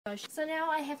So now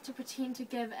I have to pretend to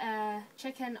give a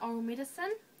chicken oral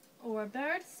medicine or a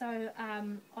bird. So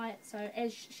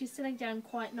as she's sitting down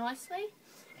quite nicely,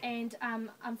 and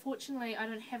unfortunately I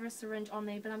don't have a syringe on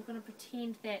me, but I'm going to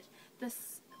pretend that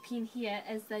this pen here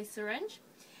is the syringe,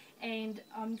 and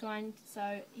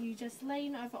so you just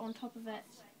lean over on top of it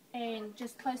and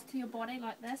just close to your body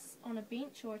like this on a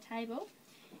bench or a table,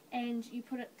 and you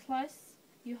put it close,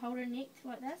 you hold her neck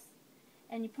like this,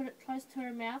 and you put it close to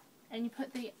her mouth, and you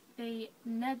put the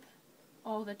nib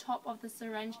or the top of the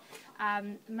syringe,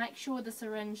 make sure the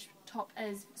syringe top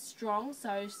is strong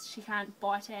so she can't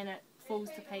bite it and it falls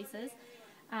to pieces.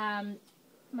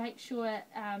 Make sure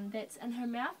that's in her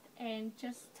mouth, and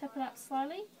just tip it up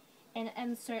slowly and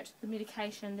insert the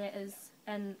medication that is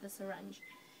in the syringe.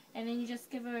 And then you just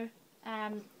give her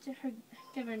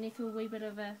neck a wee bit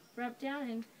of a rub down,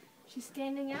 and she's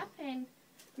standing up and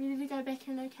ready to go back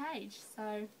in her cage.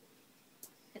 So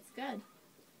it's good.